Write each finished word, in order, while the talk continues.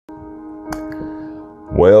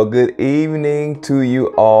Well, good evening to you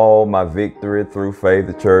all, my Victory Through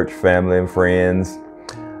Faith Church family and friends.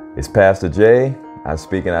 It's Pastor Jay. I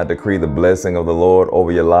speak and I decree the blessing of the Lord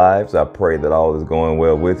over your lives. I pray that all is going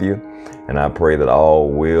well with you, and I pray that all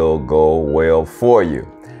will go well for you.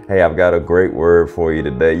 Hey, I've got a great word for you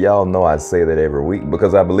today. Y'all know I say that every week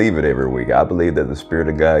because I believe it every week. I believe that the Spirit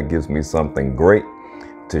of God gives me something great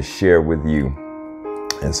to share with you.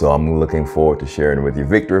 And so I'm looking forward to sharing with you.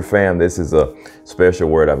 Victory fam, this is a special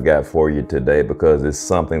word I've got for you today because it's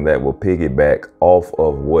something that will piggyback off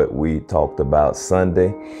of what we talked about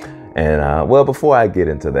Sunday. And well, before I get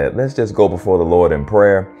into that, let's just go before the Lord in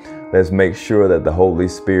prayer. Let's make sure that the Holy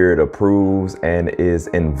Spirit approves and is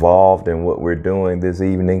involved in what we're doing this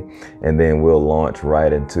evening. And then we'll launch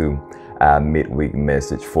right into our midweek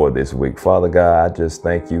message for this week. Father God, I just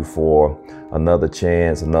thank you for another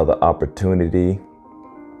chance, another opportunity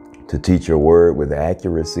to teach your word with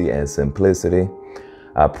accuracy and simplicity.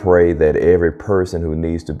 I pray that every person who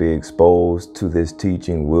needs to be exposed to this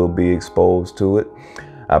teaching will be exposed to it.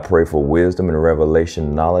 I pray for wisdom and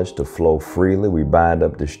revelation knowledge to flow freely. We bind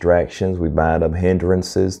up distractions. We bind up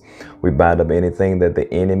hindrances. We bind up anything that the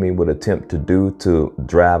enemy would attempt to do to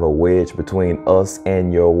drive a wedge between us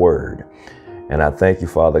and your word. And I thank you,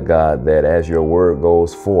 Father God, that as your word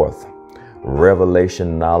goes forth,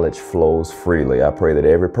 revelation knowledge flows freely. I pray that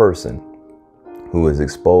every person who is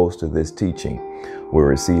exposed to this teaching will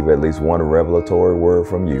receive at least one revelatory word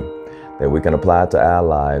from you that we can apply to our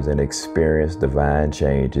lives and experience divine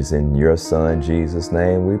changes. In your Son, Jesus'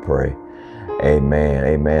 name, we pray. Amen,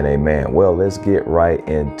 amen, amen. Well, let's get right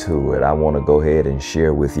into it. I want to go ahead and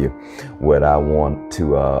share with you what I want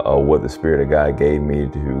to, what the Spirit of God gave me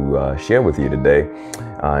to share with you today.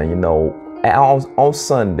 On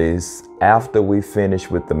Sundays, after we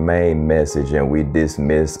finish with the main message and we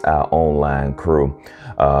dismiss our online crew,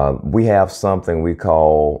 we have something we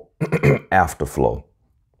call afterflow.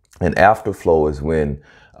 And afterflow is when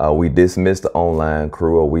we dismiss the online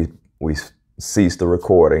crew, or we cease the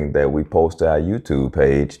recording that we post to our YouTube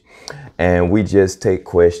page, and we just take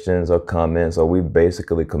questions or comments, or we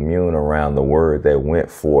basically commune around the word that went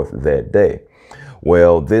forth that day.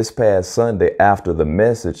 Well, this past Sunday after the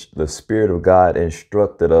message, the Spirit of God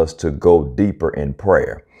instructed us to go deeper in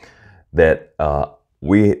prayer. That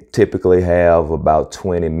we typically have about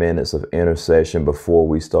 20 minutes of intercession before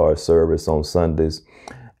we start service on Sundays.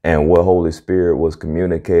 And what Holy Spirit was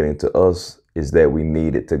communicating to us is that we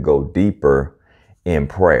needed to go deeper in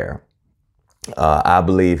prayer. I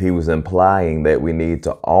believe he was implying that we need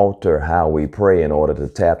to alter how we pray in order to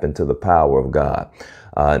tap into the power of God.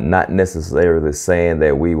 Not necessarily saying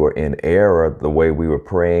that we were in error the way we were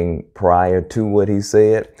praying prior to what he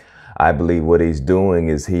said. I believe what he's doing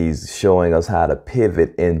is he's showing us how to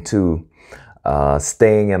pivot into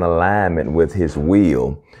staying in alignment with his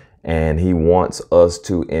will. And he wants us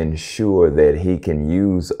to ensure that he can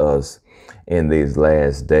use us in these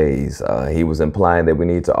last days. He was implying that we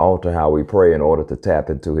need to alter how we pray in order to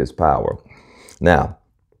tap into his power. Now,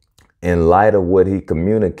 in light of what he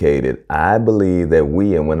communicated, I believe that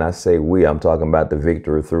we, and when I say we, I'm talking about the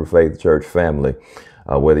Victory Through Faith Church family,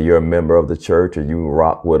 whether you're a member of the church or you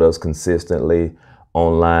rock with us consistently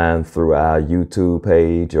online through our YouTube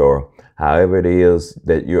page, or however it is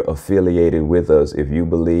that you're affiliated with us, if you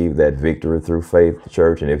believe that Victory Through Faith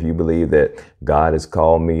Church, and if you believe that God has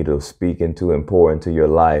called me to speak into and pour into your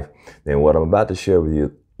life, then what I'm about to share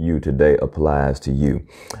with you today applies to you.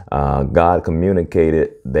 God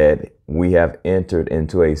communicated that we have entered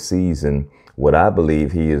into a season, what I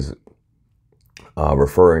believe he is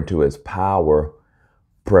referring to as power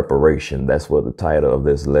preparation. That's what the title of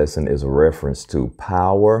this lesson is a reference to,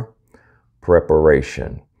 power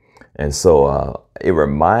preparation. And so it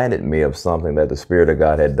reminded me of something that the Spirit of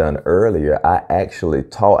God had done earlier. I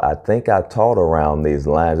think I taught around these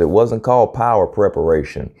lines. It wasn't called power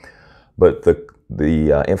preparation, but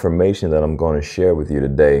the information that I'm going to share with you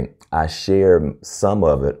today, I shared some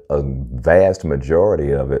of it, a vast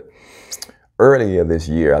majority of it, earlier this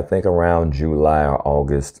year. I think around July or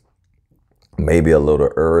August, maybe a little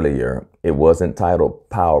earlier. It wasn't titled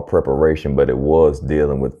Power Preparation, but it was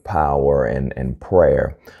dealing with power and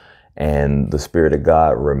prayer. And the Spirit of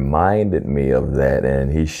God reminded me of that.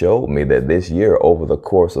 And he showed me that this year, over the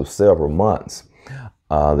course of several months,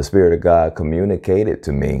 the Spirit of God communicated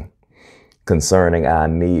to me concerning our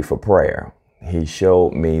need for prayer. He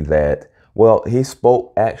showed me that Well, he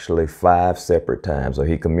spoke actually 5 separate times, or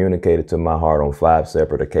he communicated to my heart on 5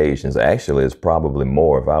 separate occasions. Actually, it's probably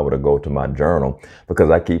more if I were to go to my journal, because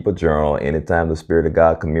I keep a journal. Anytime the Spirit of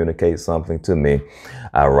God communicates something to me,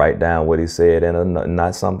 I write down what he said in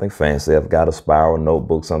not something fancy. I've got a spiral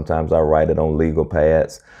notebook. Sometimes I write it on legal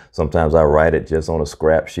pads. Sometimes I write it just on a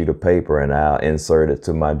scrap sheet of paper, and I'll insert it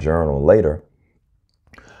to my journal later.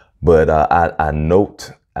 But I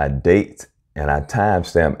note, I date, and I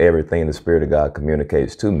timestamp everything the Spirit of God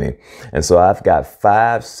communicates to me. And so I've got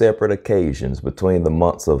 5 separate occasions between the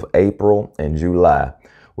months of April and July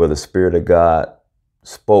where the Spirit of God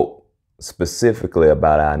spoke specifically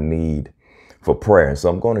about our need for prayer. And so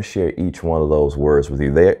I'm going to share each one of those words with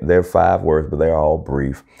you. They're 5 words, but they're all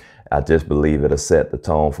brief. I just believe it'll set the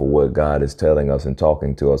tone for what God is telling us and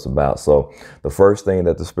talking to us about. So the first thing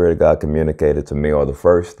that the Spirit of God communicated to me, or the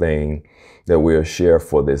first thing that we'll share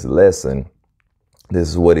for this lesson, this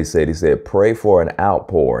is what he said. He said, pray for an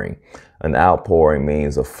outpouring. An outpouring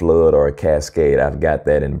means a flood or a cascade. I've got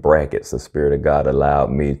that in brackets. The Spirit of God allowed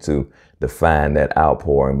me to define that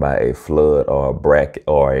outpouring by a flood or a bracket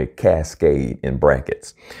or a cascade in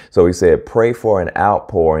brackets. So he said, pray for an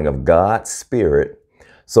outpouring of God's Spirit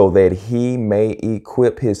so that he may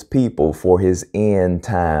equip his people for his end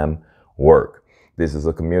time work. This is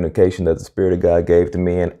a communication that the Spirit of God gave to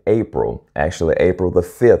me in April, actually April the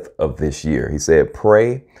 5th of this year. He said,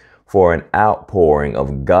 pray for an outpouring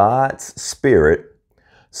of God's Spirit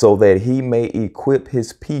so that he may equip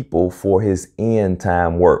his people for his end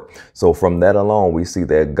time work. So from that alone, we see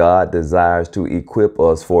that God desires to equip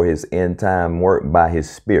us for his end time work by his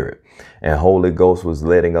Spirit. And Holy Ghost was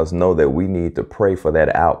letting us know that we need to pray for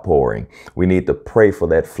that outpouring. We need to pray for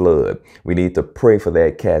that flood. We need to pray for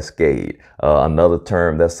that cascade. Another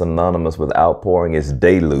term that's synonymous with outpouring is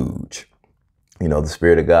deluge. You know, the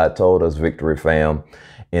Spirit of God told us, Victory Fam,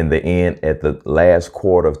 in the end, at the last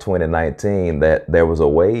quarter of 2019, that there was a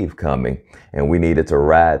wave coming and we needed to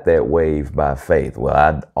ride that wave by faith. Well,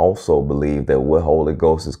 I also believe that what Holy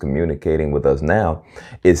Ghost is communicating with us now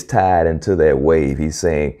is tied into that wave. He's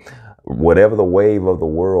saying, whatever the wave of the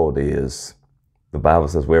world is, the Bible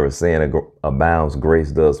says wherever sin abounds,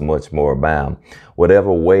 grace does much more abound.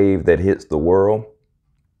 Whatever wave that hits the world,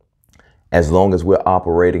 as long as we're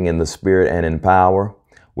operating in the Spirit and in power,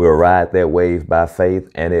 we'll ride that wave by faith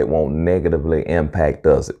and it won't negatively impact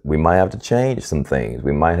us. We might have to change some things.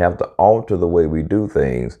 We might have to alter the way we do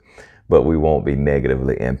things, but we won't be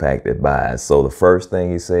negatively impacted by it. So the first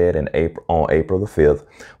thing he said on April the 5th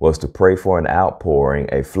was to pray for an outpouring,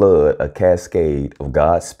 a flood, a cascade of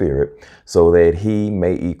God's Spirit so that he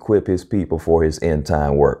may equip his people for his end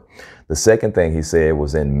time work. The second thing he said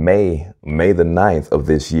was in May the 9th of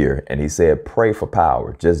this year. And he said, pray for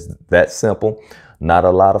power. Just that simple. Not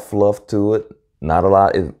a lot of fluff to it. Not a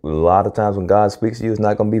lot of times when God speaks to you, it's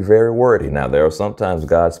not going to be very wordy. Now, there are sometimes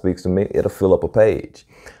God speaks to me, it'll fill up a page.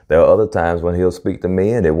 There are other times when he'll speak to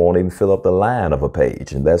me and it won't even fill up the line of a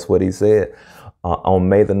page. And that's what he said on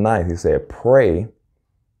May the 9th. He said, pray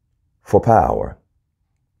for power.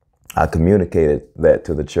 I communicated that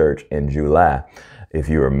to the church in July. If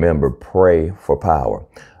you remember, pray for power.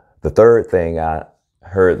 The third thing I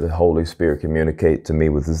heard the Holy Spirit communicate to me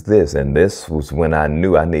was this, and this was when I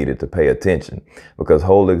knew I needed to pay attention, because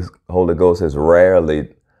Holy Ghost has rarely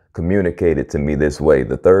communicated to me this way.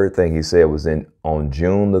 The third thing he said was on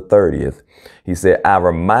June the 30th. He said, I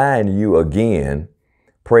remind you again,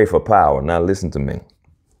 pray for power. Now listen to me.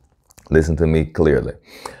 Listen to me clearly.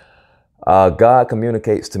 God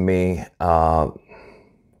communicates to me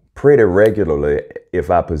pretty regularly if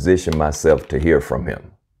I position myself to hear from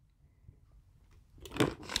him.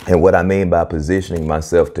 And what I mean by positioning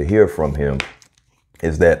myself to hear from him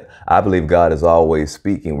is that I believe God is always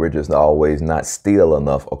speaking. We're just always not still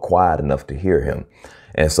enough or quiet enough to hear him.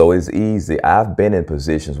 And so it's easy. I've been in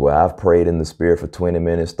positions where I've prayed in the Spirit for 20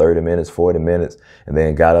 minutes, 30 minutes, 40 minutes, and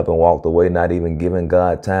then got up and walked away, not even giving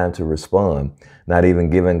God time to respond, not even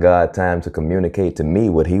giving God time to communicate to me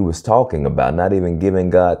what he was talking about, not even giving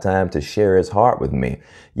God time to share his heart with me.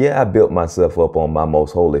 Yeah, I built myself up on my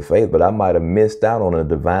most holy faith, but I might have missed out on a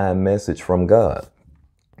divine message from God.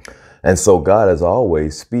 And so God is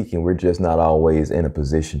always speaking. We're just not always in a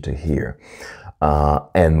position to hear.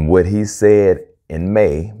 And what he said in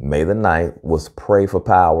May the 9th, was pray for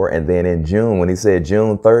power. And then in June, when he said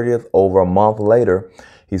June 30th, over a month later,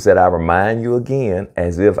 he said, I remind you again,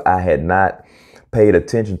 as if I had not paid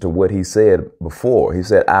attention to what he said before. He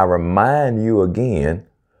said, I remind you again,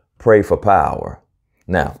 pray for power.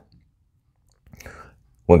 Now,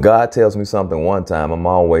 when God tells me something one time, I'm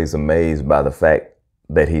always amazed by the fact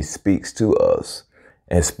that he speaks to us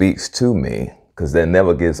and speaks to me because that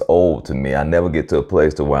never gets old to me. I never get to a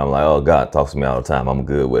place to where I'm like, oh, God talks to me all the time, I'm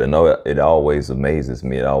good with it. No, it always amazes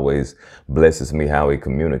me. It always blesses me how he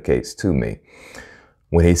communicates to me.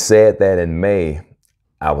 When he said that in May,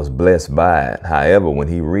 I was blessed by it. However, when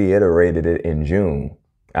he reiterated it in June,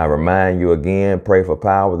 I remind you again, pray for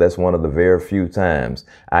power. That's one of the very few times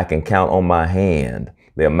I can count on my hand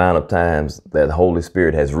the amount of times that the Holy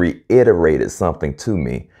Spirit has reiterated something to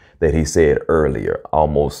me that he said earlier,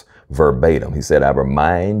 almost verbatim. He said, I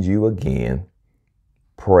remind you again,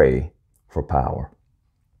 pray for power.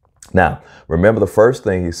 Now, remember the first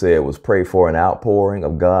thing he said was pray for an outpouring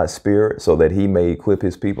of God's Spirit so that he may equip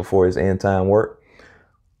his people for his end time work.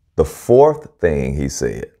 The fourth thing he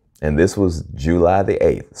said, and this was July the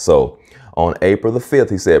 8th. So on April the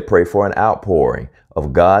 5th, he said, pray for an outpouring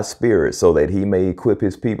of God's Spirit so that he may equip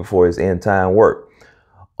his people for his end time work.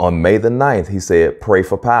 On May the 9th, he said, pray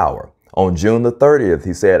for power. On June the 30th,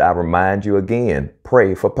 he said, I remind you again,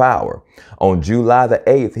 pray for power. On July the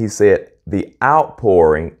 8th, he said, the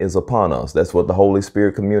outpouring is upon us. That's what the Holy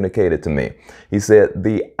Spirit communicated to me. He said,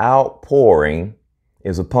 the outpouring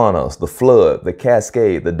is upon us. The flood, the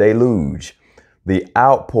cascade, the deluge, the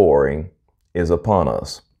outpouring is upon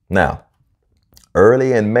us. Now,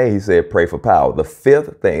 early in May, he said, pray for power. The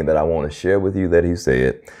fifth thing that I want to share with you that he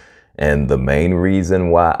said, and the main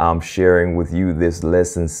reason why I'm sharing with you this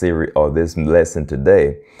lesson series or this lesson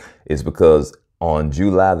today is because on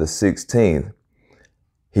July the 16th,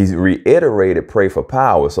 he's reiterated pray for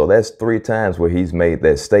power. So that's 3 times where he's made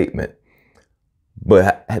that statement.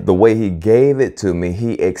 But the way he gave it to me,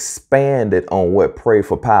 he expanded on what pray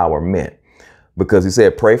for power meant. Because he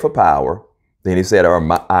said, pray for power. Then he said,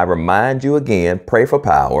 I remind you again, pray for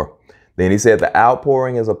power. Then he said, the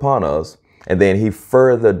outpouring is upon us. And then he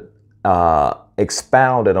further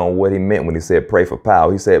expounded on what he meant when he said, pray for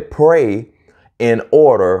power. He said, pray in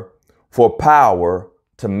order for power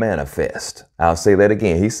to manifest. I'll say that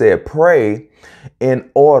again. He said, pray in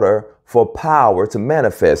order for power to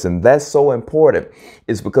manifest. And that's so important.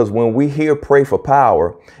 It's because when we hear pray for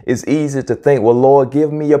power, it's easy to think, well, Lord,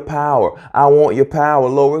 give me your power. I want your power.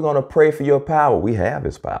 Lord, we're going to pray for your power. We have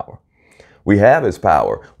his power. We have his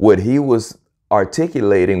power. What he was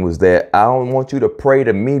articulating was that I don't want you to pray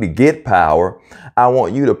to me to get power. I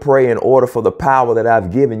want you to pray in order for the power that I've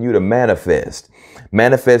given you to manifest.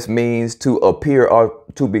 Manifest means to appear or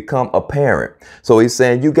to become apparent. So he's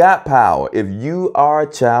saying you got power. If you are a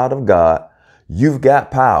child of God, you've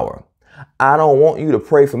got power. I don't want you to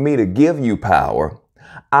pray for me to give you power.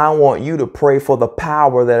 I want you to pray for the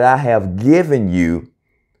power that I have given you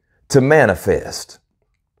to manifest.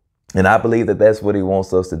 And I believe that that's what he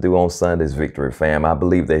wants us to do on Sunday's Victory, fam. I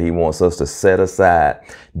believe that he wants us to set aside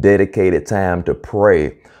dedicated time to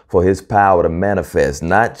pray for his power to manifest,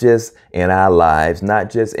 not just in our lives, not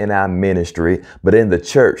just in our ministry, but in the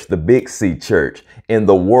church, the Big C church, in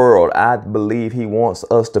the world. I believe he wants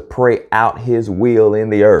us to pray out his will in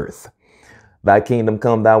the earth. Thy kingdom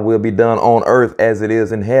come, thy will be done on earth as it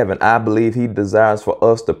is in heaven. I believe he desires for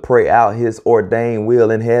us to pray out his ordained will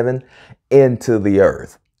in heaven into the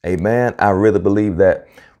earth. Amen. I really believe that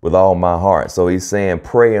with all my heart. So he's saying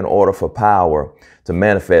pray in order for power to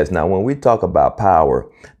manifest. Now, when we talk about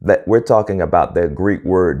power, that we're talking about that Greek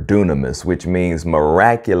word dunamis, which means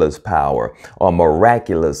miraculous power or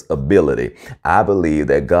miraculous ability. I believe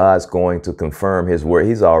that God's going to confirm his word.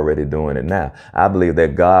 He's already doing it now. I believe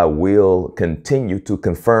that God will continue to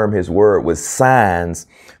confirm his word with signs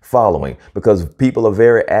following, because people are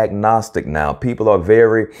very agnostic now. People are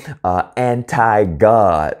very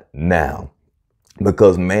anti-God now,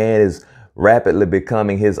 because man is rapidly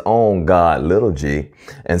becoming his own God, little g.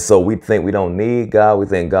 And so we think we don't need God. We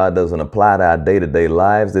think God doesn't apply to our day-to-day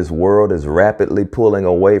lives. This world is rapidly pulling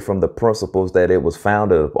away from the principles that it was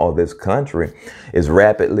founded, or this country is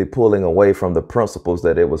rapidly pulling away from the principles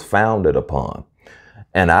that it was founded upon.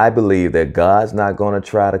 And I believe that God's not going to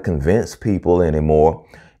try to convince people anymore.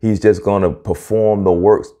 He's just going to perform the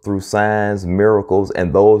works through signs, miracles,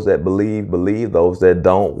 and those that believe, believe. Those that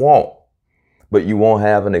don't, won't. But you won't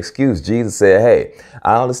have an excuse. Jesus said, hey,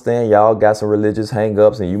 I understand y'all got some religious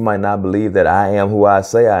hang-ups and you might not believe that I am who I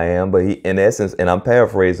say I am. But he, in essence, and I'm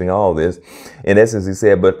paraphrasing all this, in essence, he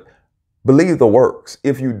said, but believe the works.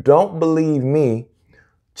 If you don't believe me,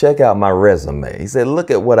 check out my resume. He said, look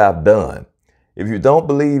at what I've done. If you don't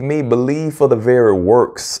believe me, believe for the very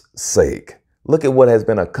works' sake. Look at what has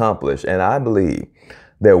been accomplished. And I believe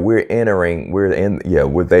that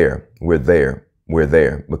we're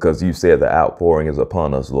there because you said the outpouring is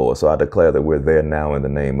upon us, Lord. So I declare that we're there now in the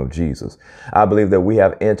name of Jesus. I believe that we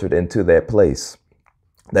have entered into that place,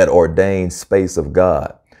 that ordained space of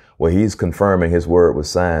God, where he's confirming his word with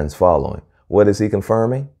signs following. What is he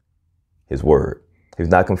confirming? His word. He's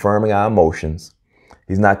not confirming our emotions.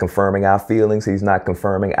 He's not confirming our feelings. He's not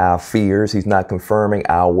confirming our fears. He's not confirming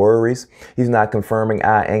our worries. He's not confirming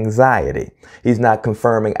our anxiety. He's not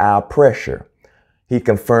confirming our pressure. He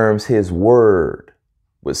confirms his word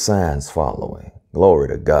with signs following. Glory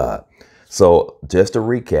to God. So just to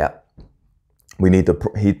recap,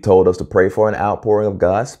 he told us to pray for an outpouring of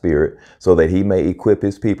God's Spirit so that he may equip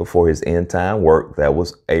his people for his end time work. That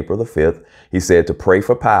was April the 5th. He said to pray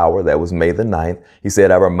for power. That was May the 9th. He said,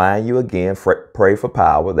 I remind you again, pray for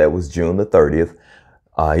power. That was June the 30th.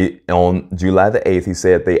 On July the 8th, he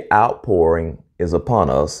said the outpouring is upon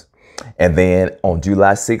us. And then on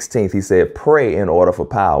July 16th, he said, pray in order for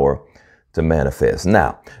power to manifest.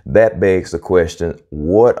 Now, that begs the question,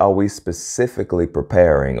 what are we specifically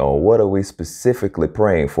preparing, or what are we specifically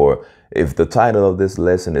praying for? If the title of this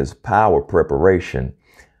lesson is Power Preparation,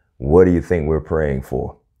 what do you think we're praying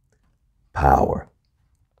for? Power.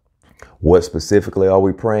 What specifically are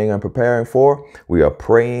we praying and preparing for? We are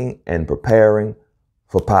praying and preparing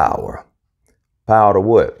for power. Power to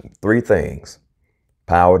what? Three things.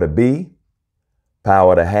 Power to be,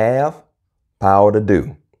 power to have, power to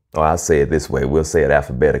do. Or I'll say it this way. We'll say it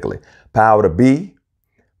alphabetically. Power to be,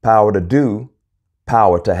 power to do,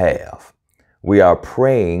 power to have. We are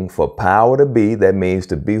praying for power to be. That means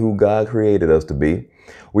to be who God created us to be.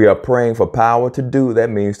 We are praying for power to do. That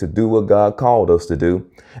means to do what God called us to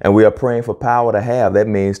do. And we are praying for power to have. That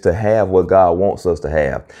means to have what God wants us to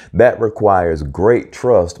have. That requires great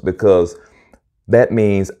trust, because that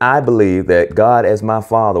means I believe that God as my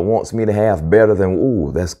Father wants me to have better than,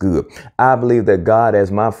 ooh, that's good. I believe that God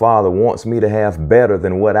as my Father wants me to have better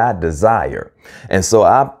than what I desire. And so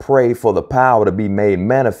I pray for the power to be made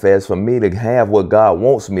manifest for me to have what God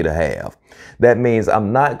wants me to have. That means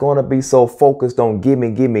I'm not going to be so focused on give me,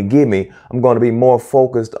 give me, give me. I'm going to be more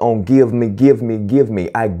focused on give me, give me, give me.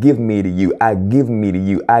 I give me to you. I give me to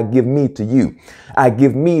you. I give me to you. I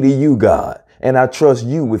give me to you, God, and I trust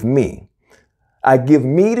you with me. I give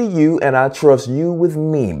me to you and I trust you with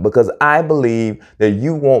me, because I believe that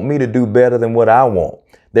you want me to do better than what I want.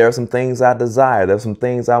 There are some things I desire. There's some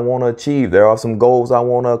things I want to achieve. There are some goals I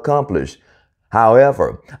want to accomplish.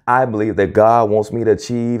 However, I believe that God wants me to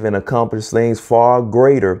achieve and accomplish things far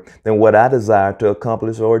greater than what I desire to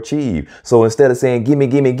accomplish or achieve. So instead of saying, gimme,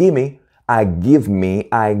 gimme, gimme, I give me,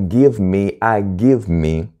 I give me, I give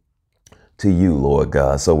me to you, Lord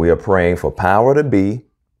God. So we are praying for power to be,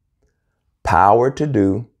 power to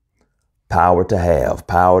do, power to have,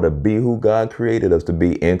 power to be who God created us to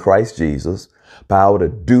be in Christ Jesus, power to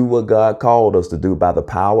do what God called us to do by the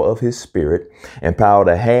power of his Spirit, and power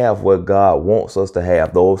to have what God wants us to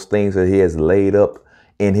have, those things that he has laid up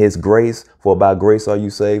in his grace. For by grace are you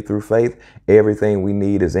saved through faith. Everything we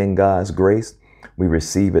need is in God's grace. We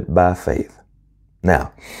receive it by faith.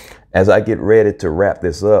 Now, as I get ready to wrap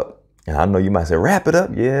this up, and I know you might say, wrap it up.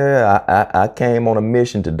 Yeah, I came on a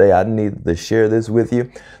mission today. I needed to share this with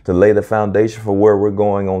you to lay the foundation for where we're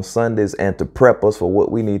going on Sundays and to prep us for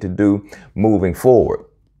what we need to do moving forward.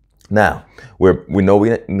 Now, we're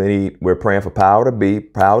praying for power to be,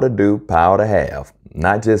 power to do, power to have.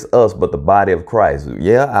 Not just us, but the body of Christ.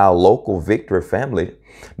 Yeah, our local Victory family.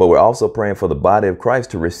 But we're also praying for the body of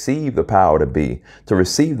Christ to receive the power to be, to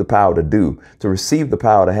receive the power to do, to receive the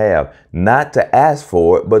power to have, not to ask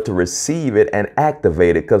for it, but to receive it and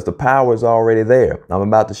activate it, because the power is already there. I'm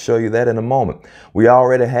about to show you that in a moment. We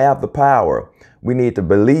already have the power. We need to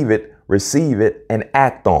believe it, receive it, and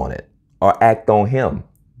act on it, or act on him,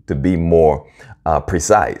 to be more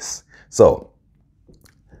precise. So,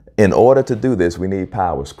 in order to do this, we need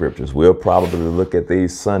power scriptures. We'll probably look at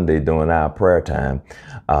these Sunday during our prayer time.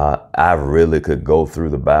 I really could go through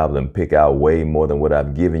the Bible and pick out way more than what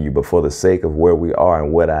I've given you, but for the sake of where we are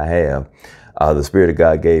and what I have, the Spirit of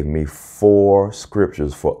God gave me 4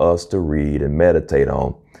 scriptures for us to read and meditate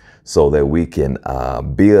on, so that we can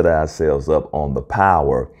build ourselves up on the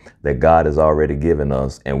power that God has already given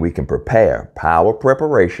us, and we can prepare, power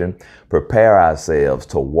preparation, prepare ourselves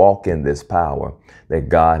to walk in this power that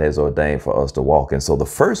God has ordained for us to walk in. So the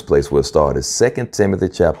first place we'll start is 2 Timothy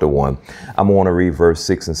chapter 1. I'm going to read verse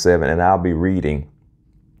 6 and 7, and I'll be reading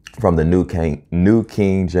from the New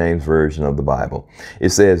King James Version of the Bible.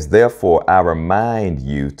 It says, therefore, I remind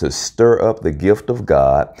you to stir up the gift of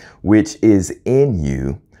God, which is in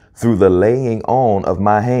you, through the laying on of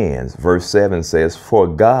my hands. Verse 7 says, for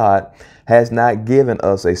God has not given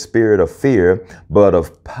us a spirit of fear, but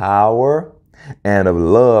of power and of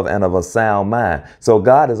love and of a sound mind. So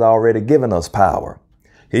God has already given us power.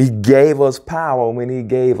 He gave us power when he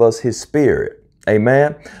gave us his Spirit.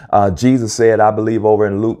 Amen. Jesus said, I believe over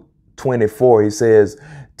in Luke 24, he says,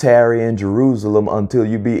 tarry in Jerusalem until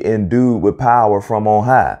you be endued with power from on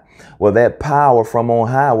high. Well, that power from on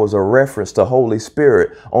high was a reference to Holy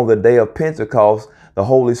Spirit. On the day of Pentecost, the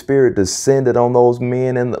Holy Spirit descended on those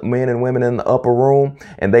men and women in the upper room,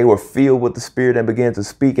 and they were filled with the Spirit and began to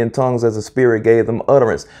speak in tongues as the Spirit gave them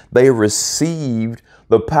utterance. They received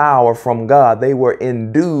the power from God. They were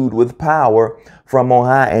endued with power from on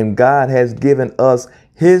high, and God has given us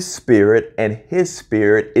His Spirit, and His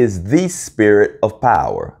Spirit is the Spirit of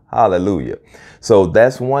power. Hallelujah. So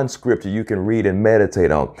that's one scripture you can read and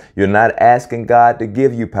meditate on. You're not asking God to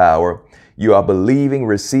give you power. You are believing,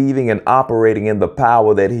 receiving, and operating in the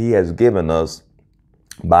power that He has given us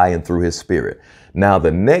by and through His Spirit. Now,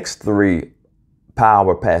 the next three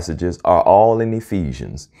power passages are all in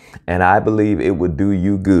Ephesians, and I believe it would do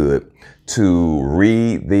you good to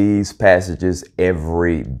read these passages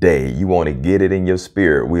every day. You want to get it in your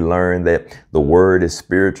spirit. We learned that the word is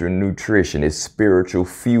spiritual nutrition. It's spiritual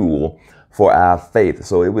fuel for our faith.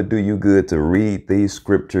 So it would do you good to read these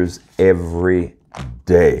scriptures every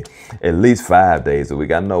day, at least 5 days a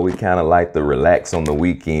week. I know we kind of like to relax on the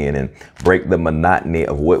weekend and break the monotony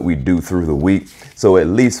of what we do through the week. So at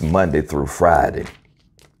least Monday through Friday.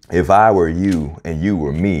 If I were you and you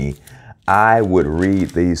were me, I would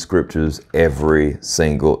read these scriptures every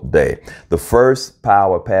single day. The first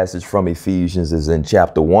power passage from Ephesians is in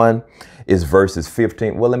chapter 1. Is verses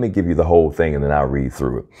 15. Well, let me give you the whole thing and then I'll read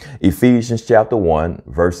through it. Ephesians chapter 1,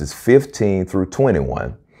 verses 15 through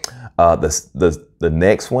 21. The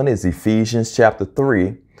next one is Ephesians chapter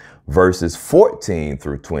 3, verses 14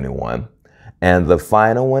 through 21. And the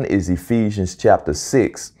final one is Ephesians chapter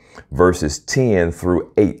 6, verses 10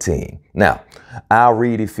 through 18. Now, I'll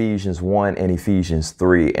read Ephesians 1 and Ephesians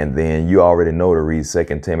 3, and then you already know to read 2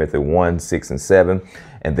 Timothy 1, 6, and 7.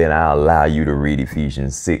 And then I'll allow you to read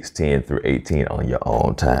Ephesians 6, 10 through 18 on your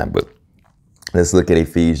own time. But let's look at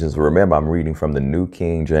Ephesians. Remember, I'm reading from the New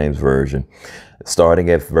King James Version. Starting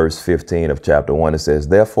at verse 15 of chapter 1, it says,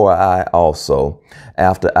 "Therefore I also,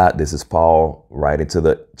 this is Paul writing to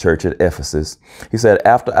the church at Ephesus. He said,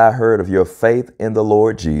 after I heard of your faith in the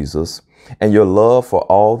Lord Jesus and your love for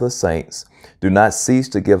all the saints, do not cease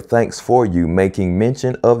to give thanks for you, making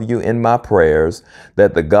mention of you in my prayers,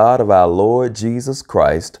 that the God of our Lord Jesus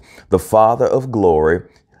Christ, the Father of glory,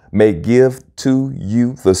 may give to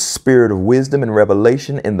you the spirit of wisdom and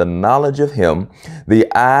revelation in the knowledge of Him, the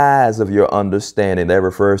eyes of your understanding." That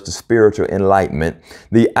refers to spiritual enlightenment.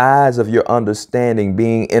 "The eyes of your understanding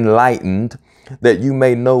being enlightened, that you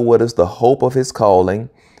may know what is the hope of His calling,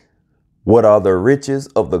 what are the riches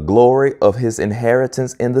of the glory of His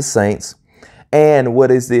inheritance in the saints, and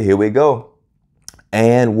what is the," here we go,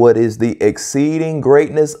 "and what is the exceeding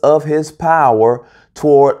greatness of His power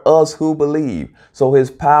toward us who believe." So His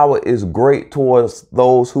power is great towards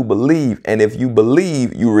those who believe. And if you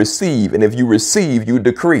believe, you receive. And if you receive, you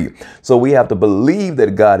decree. So we have to believe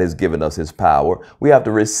that God has given us His power. We have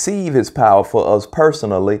to receive His power for us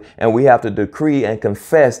personally. And we have to decree and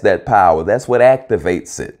confess that power. That's what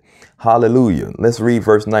activates it. Hallelujah. Let's read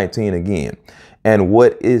verse 19 again. "And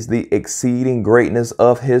what is the exceeding greatness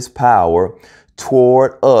of His power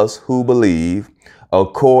toward us who believe,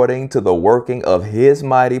 according to the working of His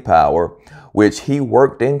mighty power, which He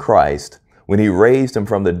worked in Christ, when He raised Him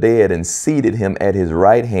from the dead and seated Him at His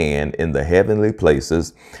right hand in the heavenly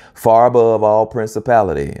places, far above all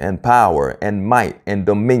principality and power and might and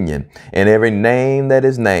dominion, and every name that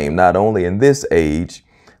is named, not only in this age,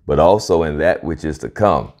 but also in that which is to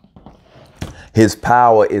come." His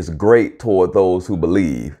power is great toward those who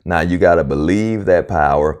believe. Now you got to believe that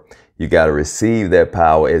power. You got to receive that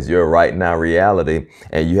power as your right now reality,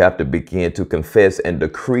 and you have to begin to confess and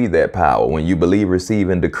decree that power. When you believe, receive,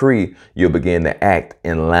 and decree, you'll begin to act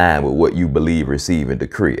in line with what you believe, receive, and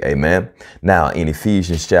decree. Amen. Now in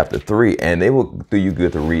Ephesians chapter 3, and it will do you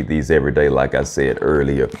good to read these every day, like I said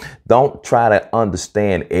earlier. Don't try to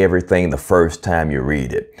understand everything the first time you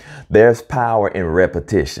read it. There's power in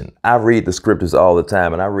repetition. I read the scriptures all the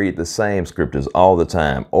time, and I read the same scriptures all the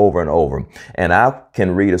time, over and over. And I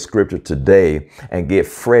can read a scripture today and get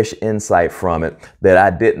fresh insight from it that I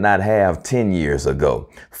did not have 10 years ago,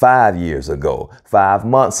 5 years ago, 5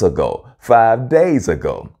 months ago, 5 days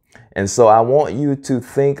ago. And so I want you to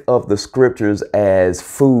think of the scriptures as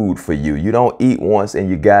food for you. You don't eat once and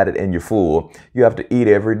you got it and you're full. You have to eat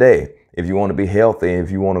every day. If you want to be healthy and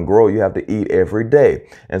if you want to grow, you have to eat every day.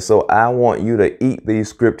 And so I want you to eat these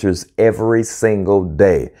scriptures every single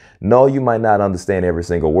day. No, you might not understand every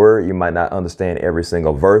single word. You might not understand every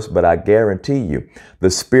single verse, but I guarantee you the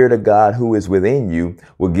Spirit of God who is within you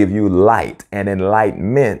will give you light and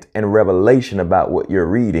enlightenment and revelation about what you're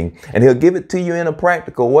reading. And He'll give it to you in a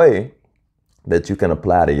practical way that you can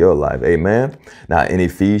apply to your life. Amen. Now in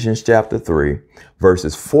Ephesians chapter 3,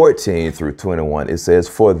 verses 14 through 21, it says,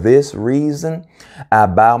 for this reason, I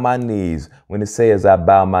bow my knees. When it says I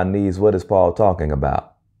bow my knees, what is Paul talking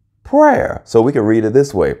about? Prayer. So we can read it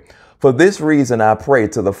this way. For this reason, I pray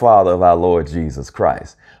to the Father of our Lord Jesus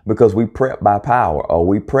Christ, because we prep by power, or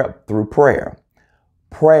we prep through prayer.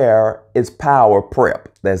 Prayer is power prep.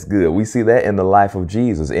 That's good. We see that in the life of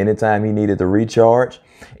Jesus. Anytime he needed to recharge,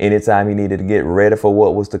 anytime he needed to get ready for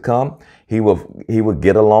what was to come, he would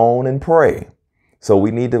get alone and pray. So we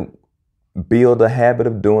need to build a habit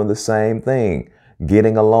of doing the same thing,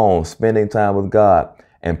 getting alone, spending time with God,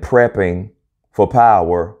 and prepping for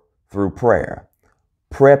power through prayer.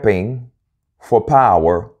 Prepping for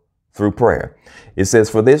power through prayer. It says,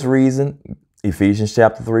 for this reason, Ephesians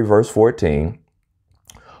chapter 3, verse 14,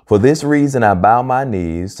 for this reason, I bow my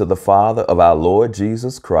knees to the Father of our Lord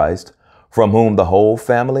Jesus Christ, from whom the whole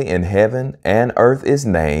family in heaven and earth is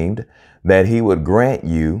named, that he would grant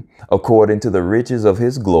you, according to the riches of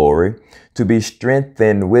his glory, to be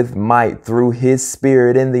strengthened with might through his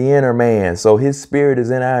spirit in the inner man. So his spirit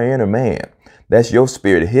is in our inner man. That's your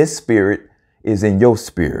spirit. His spirit is in your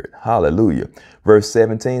spirit. Hallelujah. Verse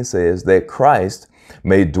 17 says that Christ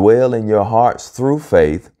may dwell in your hearts through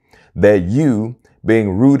faith, that you,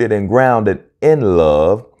 being rooted and grounded in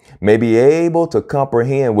love, may be able to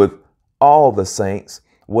comprehend with all the saints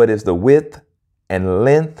what is the width and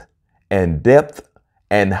length and depth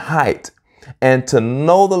and height, and to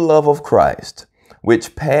know the love of Christ,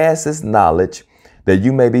 which passes knowledge, that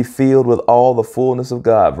you may be filled with all the fullness of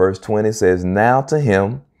God. Verse 20 says, now to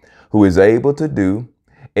him who is able to do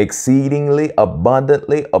exceedingly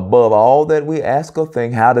abundantly above all that we ask or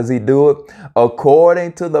think. How does he do it?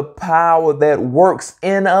 According to the power that works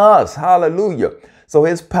in us. Hallelujah. So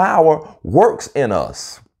his power works in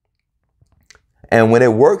us. And when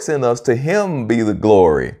it works in us, to him be the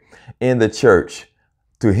glory in the church.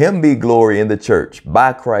 To him be glory in the church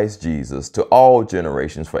by Christ Jesus to all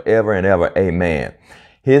generations forever and ever. Amen.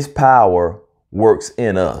 His power works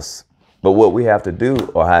in us. But what we have to do,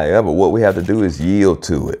 or however, what we have to do is yield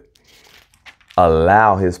to it.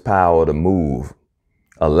 Allow his power to move.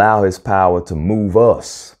 Allow his power to move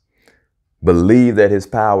us. Believe that his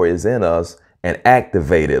power is in us and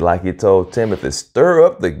activate it. Like he told Timothy, stir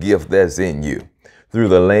up the gift that's in you through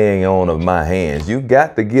the laying on of my hands. You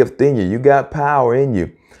got the gift in you. You got power in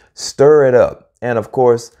you. Stir it up. And of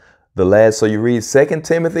course, so you read 2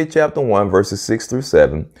 Timothy chapter 1, verses 6 through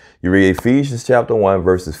 7. You read Ephesians chapter 1,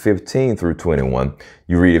 verses 15 through 21.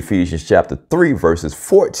 You read Ephesians chapter 3, verses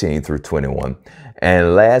 14 through 21.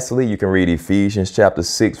 And lastly, you can read Ephesians chapter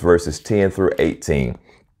 6, verses 10 through 18.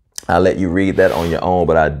 I'll let you read that on your own,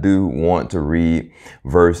 but I do want to read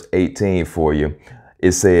verse 18 for you.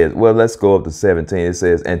 It says, well, let's go up to 17. It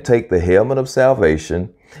says, and take the helmet of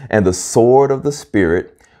salvation and the sword of the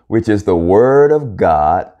Spirit, which is the word of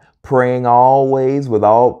God, praying always with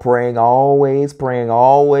all prayer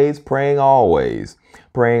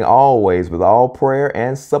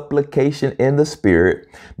and supplication in the Spirit,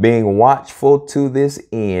 being watchful to this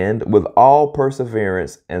end with all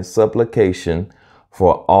perseverance and supplication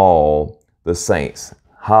for all the saints.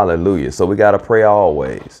 Hallelujah. So we got to pray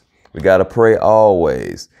always. We got to pray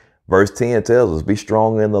always. Verse 10 tells us, be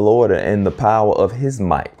strong in the Lord and in the power of his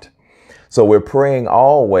might. So we're praying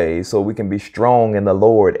always so we can be strong in the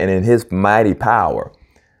Lord and in his mighty power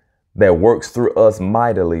that works through us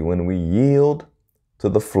mightily when we yield to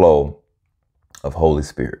the flow of Holy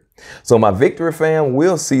Spirit. So my Victory fam,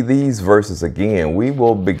 we'll see these verses again. We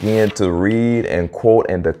will begin to read and quote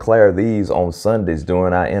and declare these on Sundays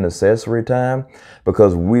during our intercessory time,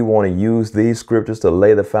 because we want to use these scriptures to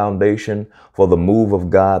lay the foundation for the move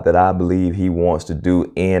of God that I believe he wants to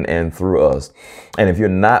do in and through us. And if you're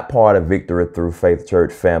not part of Victory Through Faith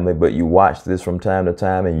Church family, but you watch this from time to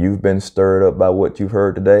time and you've been stirred up by what you've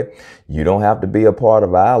heard today, you don't have to be a part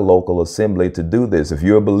of our local assembly to do this. If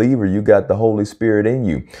you're a believer, you got the Holy Spirit in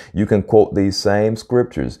you. You can quote these same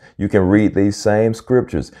scriptures. You can read these same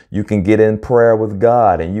scriptures. You can get in prayer with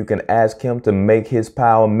God and you can ask him to make his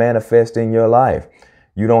power manifest in your life.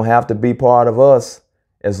 You don't have to be part of us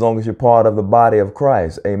as long as you're part of the body of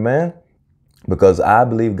Christ. Amen. Because I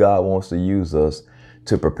believe God wants to use us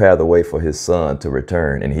to prepare the way for his son to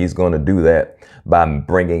return. And he's going to do that by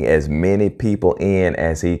bringing as many people in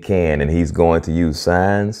as he can. And he's going to use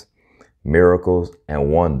signs, miracles,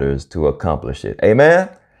 and wonders to accomplish it. Amen.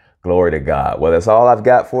 Glory to God. Well, that's all I've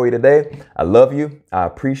got for you today. I love you. I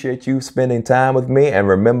appreciate you spending time with me. And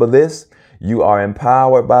remember this, you are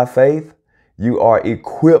empowered by faith. You are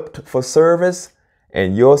equipped for service,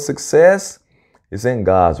 and your success is in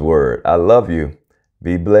God's word. I love you.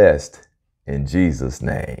 Be blessed. In Jesus'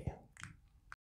 name.